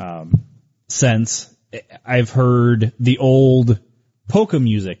sense. I've heard the old polka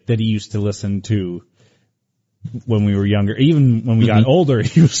music that he used to listen to when we were younger. Even when we got older,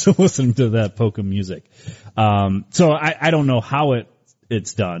 he used to listen to that polka music. So I don't know how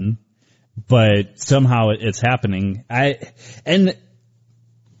it's done, but somehow it's happening.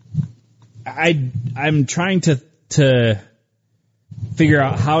 I'm trying to figure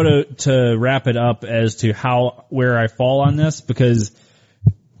out how to wrap it up as to where I fall on this, because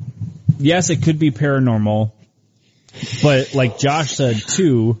yes, it could be paranormal, but like Josh said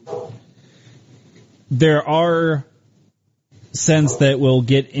too, there are scents that will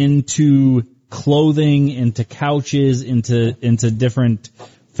get into clothing, into couches, into different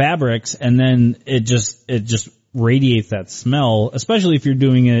fabrics, and then it just radiates that smell, especially if you're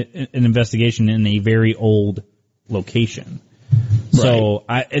doing an investigation in a very old location. Right. So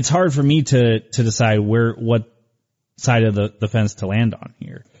it's hard for me to decide what side of the fence to land on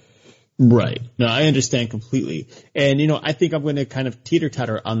here. Right. No, I understand completely. And, I think I'm going to kind of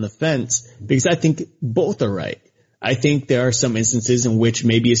teeter-totter on the fence because I think both are right. I think there are some instances in which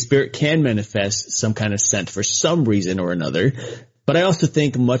maybe a spirit can manifest some kind of scent for some reason or another. But I also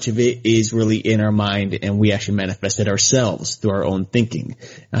think much of it is really in our mind, and we actually manifest it ourselves through our own thinking.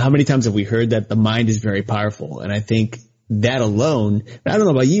 Now, how many times have we heard that the mind is very powerful? And I think that alone, I don't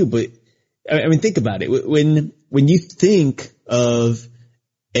know about you, but I mean, think about it. When you think of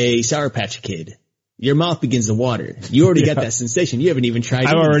a Sour Patch Kid, your mouth begins to water. You already got that sensation. You haven't even tried it.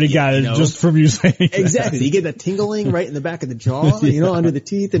 I've already got it just from you saying exactly. That. You get that tingling right in the back of the jaw, under the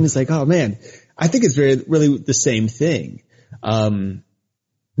teeth, and it's like, oh man. I think it's really the same thing. The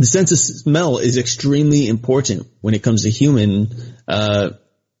sense of smell is extremely important when it comes to human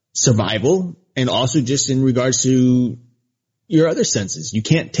survival, and also just in regards to your other senses. You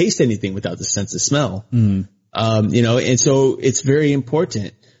can't taste anything without the sense of smell. And so it's very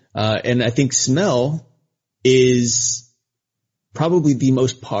important. And I think smell is probably the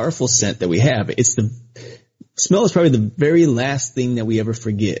most powerful scent that we have. Smell is probably the very last thing that we ever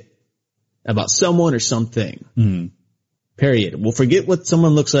forget about someone or something. Period. We'll forget what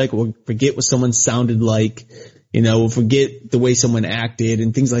someone looks like. We'll forget what someone sounded like. We'll forget the way someone acted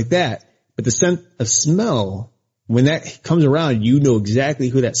and things like that. But the scent of smell, when that comes around, you know exactly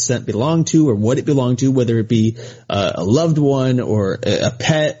who that scent belonged to or what it belonged to, whether it be a loved one or a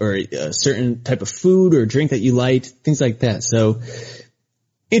pet or a certain type of food or drink that you liked, things like that. So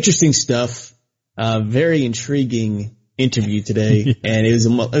interesting stuff. Very intriguing interview today, and it was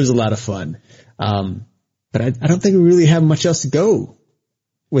a lot of fun. But I don't think we really have much else to go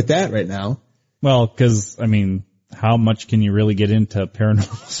with that right now. Well, because how much can you really get into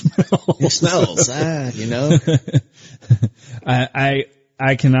paranormal smells?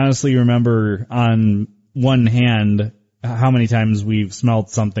 I can honestly remember on one hand how many times we've smelled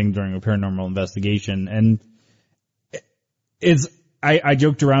something during a paranormal investigation, and I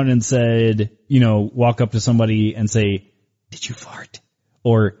joked around and said, walk up to somebody and say, "Did you fart?"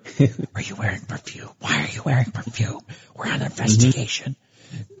 Or, "Are you wearing perfume? Why are you wearing perfume? We're on an investigation."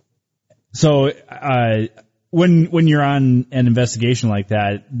 So, when you're on an investigation like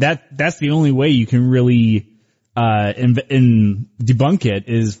that's the only way you can really, debunk it,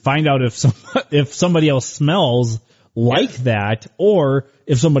 is find out if somebody else smells like that, or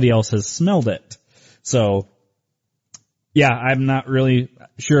if somebody else has smelled it. So, yeah, I'm not really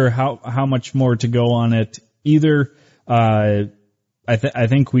sure how much more to go on it either. I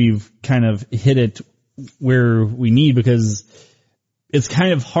think we've kind of hit it where we need, because it's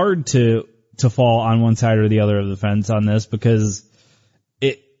kind of hard to fall on one side or the other of the fence on this, because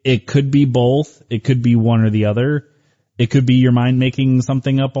it could be both. It could be one or the other. It could be your mind making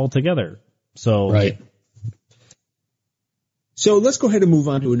something up altogether. So, right. So let's go ahead and move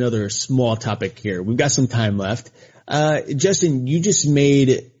on to another small topic here. We've got some time left. Justin, you just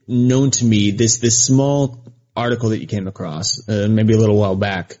made known to me this small article that you came across, maybe a little while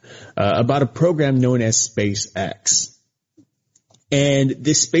back, about a program known as SpaceX. And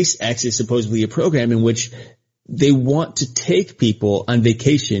this SpaceX is supposedly a program in which they want to take people on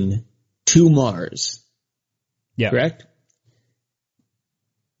vacation to Mars. Yeah. Correct?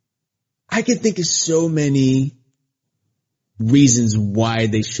 I can think of so many reasons why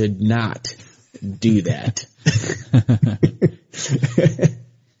they should not do that.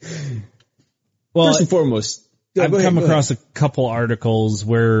 Well, first and foremost, I've come across a couple articles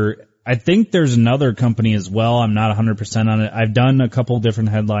where I think there's another company as well. I'm not 100% on it. I've done a couple different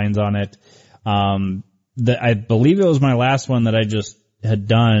headlines on it. I believe it was my last one that I just had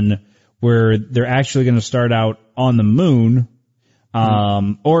done, where they're actually going to start out on the moon.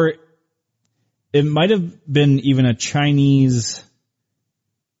 Or it might have been even a Chinese.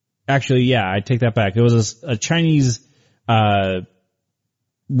 Actually, yeah, I take that back. It was a Chinese,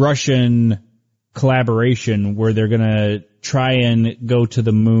 Russian collaboration where they're going to try and go to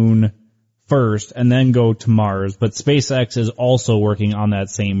the moon first and then go to Mars. But SpaceX is also working on that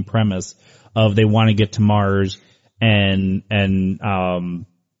same premise of they want to get to Mars and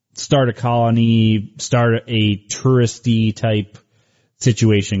start a colony, start a touristy type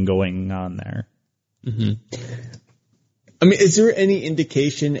situation going on there. Mm-hmm. I mean, is there any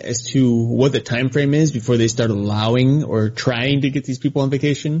indication as to what the time frame is before they start allowing or trying to get these people on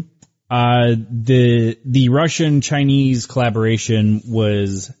vacation? The Russian-Chinese collaboration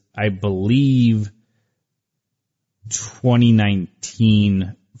was, I believe,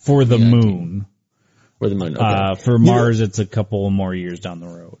 2019 for the moon. For the moon, okay. For Mars, it's a couple more years down the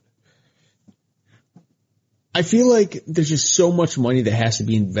road. I feel like there's just so much money that has to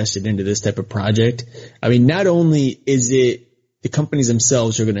be invested into this type of project. I mean, not only is it the companies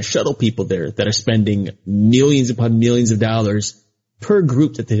themselves are going to shuttle people there that are spending millions upon millions of dollars per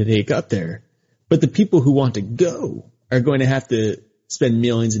group that they take up there. But the people who want to go are going to have to spend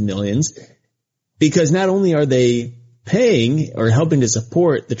millions and millions, because not only are they paying or helping to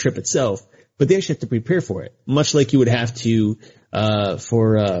support the trip itself, but they actually have to prepare for it, much like you would have to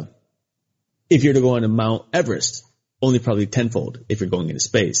if you're to go on a Mount Everest, only probably tenfold if you're going into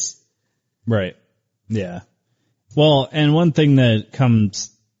space. Right. Yeah. Well, and one thing that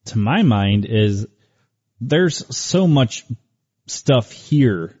comes to my mind is there's so much stuff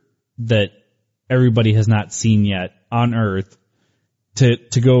here that everybody has not seen yet on Earth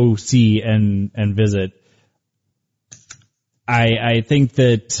to go see and visit. I think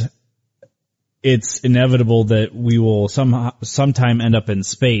that it's inevitable that we will sometime end up in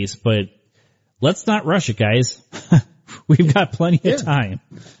space, but let's not rush it, guys. We've got plenty of time.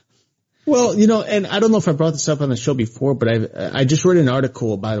 Well, and I don't know if I brought this up on the show before, but I just read an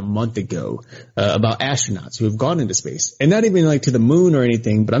article about a month ago about astronauts who have gone into space, and not even like to the moon or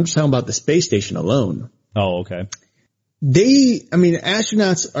anything, but I'm just talking about the space station alone. Oh, okay.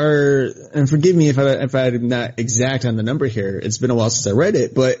 Astronauts are, and forgive me if I'm not exact on the number here, it's been a while since I read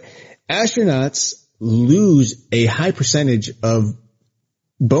it, but astronauts lose a high percentage of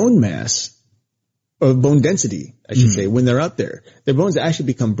bone mass, or bone density, I should say, when they're up there. Their bones actually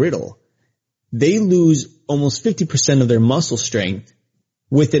become brittle. They lose almost 50% of their muscle strength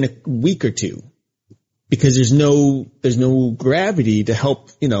within a week or two, because there's no gravity to help,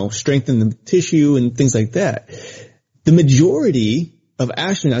 strengthen the tissue and things like that. The majority of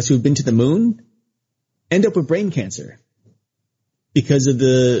astronauts who have been to the moon end up with brain cancer because of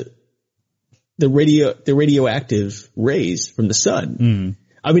the radioactive rays from the sun.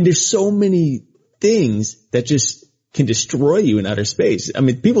 There's so many things that just can destroy you in outer space.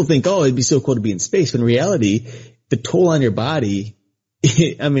 People think, oh, it'd be so cool to be in space. But in reality, the toll on your body,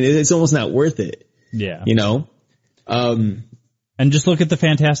 it's almost not worth it. Yeah. And just look at the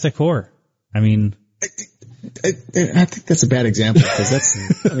Fantastic Four. I think that's a bad example,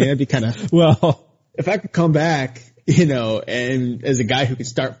 because that'd be kind of, well, if I could come back, and as a guy who could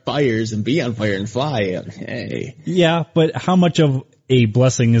start fires and be on fire and fly, hey. Yeah, but how much of a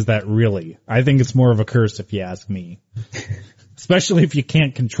blessing is that really? I think it's more of a curse, if you ask me. Especially if you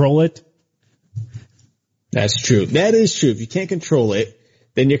can't control it. That's true. That is true. If you can't control it,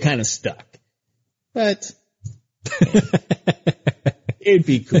 then you're kind of stuck. But it'd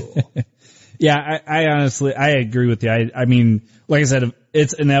be cool. Yeah, I honestly, I agree with you. Like I said,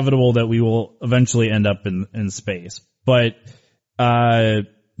 it's inevitable that we will eventually end up in space, but,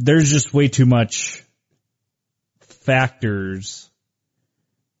 there's just way too much factors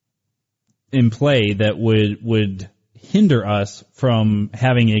in play that would hinder us from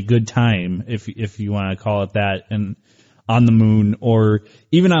having a good time, if you want to call it that, and on the moon or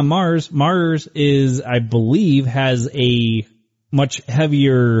even on Mars. Mars is, I believe, has a much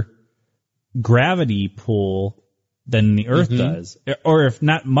heavier gravity pull than the Earth does, or if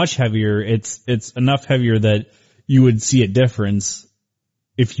not much heavier, it's enough heavier that you would see a difference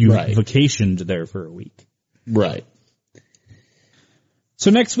if you vacationed there for a week. Right. So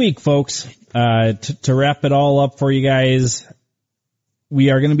next week, folks, to wrap it all up for you guys, we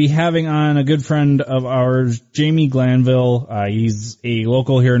are going to be having on a good friend of ours, Jamie Glanville. He's a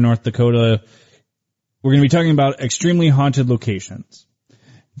local here in North Dakota. We're going to be talking about extremely haunted locations.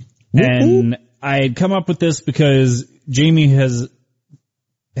 And I had come up with this because Jamie has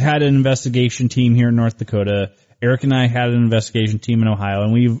had an investigation team here in North Dakota. Eric and I had an investigation team in Ohio,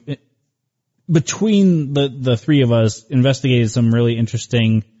 and we've, between the three of us, investigated some really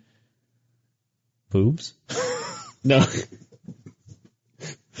interesting boobs. No.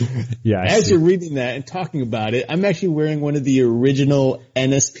 Yeah. As you're reading that and talking about it, I'm actually wearing one of the original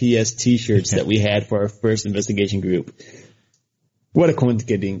NSPS t-shirts that we had for our first investigation group. What a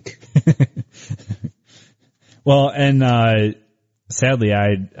coincidence. Well, and sadly,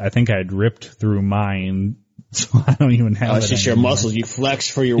 I think I'd ripped through mine, so I don't even have it. It's just your muscles. You flex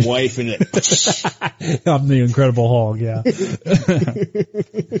for your wife, and I'm the Incredible Hulk, yeah.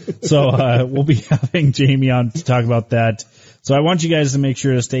 So we'll be having Jamie on to talk about that. So I want you guys to make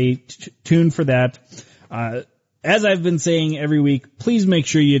sure to stay tuned for that. As I've been saying every week, please make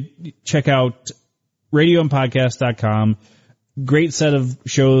sure you check out radioandpodcast.com. Great set of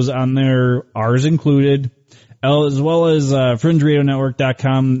shows on there, ours included, as well as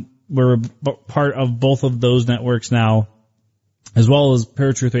fringeradionetwork.com. We're part of both of those networks now, as well as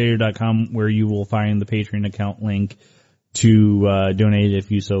paratruthradio.com, where you will find the Patreon account link to donate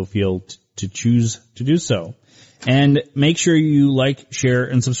if you so feel to choose to do so. And make sure you like, share,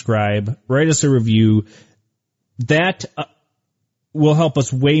 and subscribe. Write us a review. That will help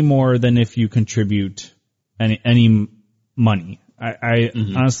us way more than if you contribute any money. I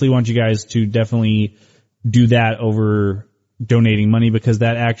honestly want you guys to definitely do that over donating money, because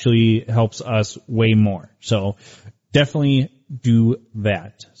that actually helps us way more. So definitely do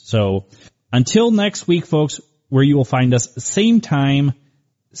that. So until next week, folks, where you will find us same time,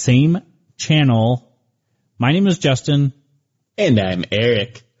 same channel. My name is Justin. And I'm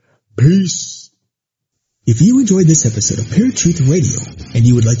Eric. Peace. If you enjoyed this episode of Paratruth Radio and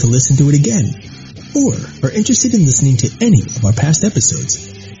you would like to listen to it again, or are interested in listening to any of our past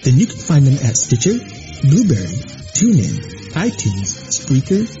episodes, then you can find them at Stitcher, Blueberry, TuneIn, iTunes,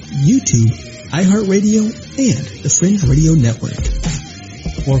 Spreaker, YouTube, iHeartRadio, and the Fringe Radio Network.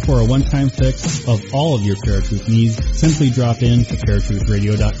 Or for a one-time fix of all of your Paratruth needs, simply drop in to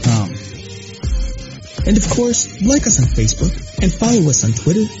paratruthradio.com. And of course, like us on Facebook and follow us on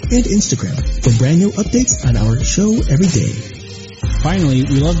Twitter and Instagram for brand new updates on our show every day. Finally,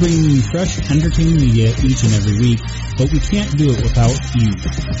 we love bringing you fresh, entertaining media each and every week, but we can't do it without you.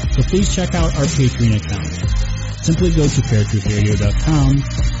 So please check out our Patreon account. Simply go to paratruthradio.com,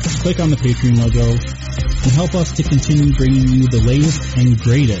 click on the Patreon logo, and help us to continue bringing you the latest and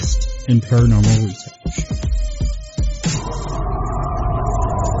greatest in paranormal research.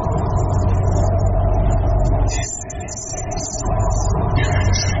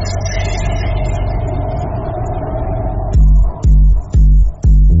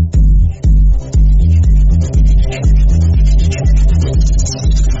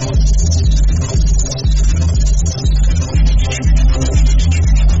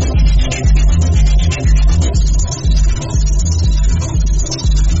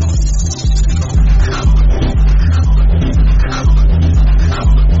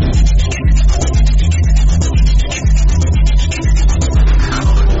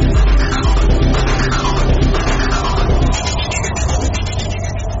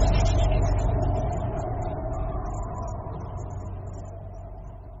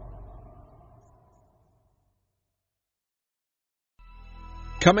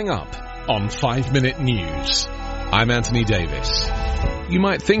 Coming up on 5 Minute News, I'm Anthony Davis. You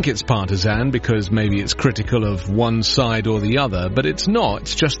might think it's partisan because maybe it's critical of one side or the other, but it's not.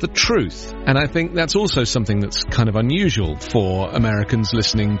 It's just the truth. And I think that's also something that's kind of unusual for Americans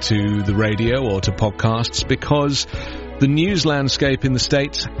listening to the radio or to podcasts, because the news landscape in the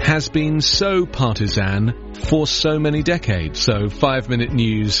States has been so partisan for so many decades. So 5 Minute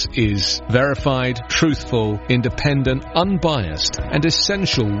News is verified, truthful, independent, unbiased, and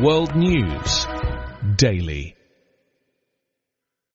essential world news daily.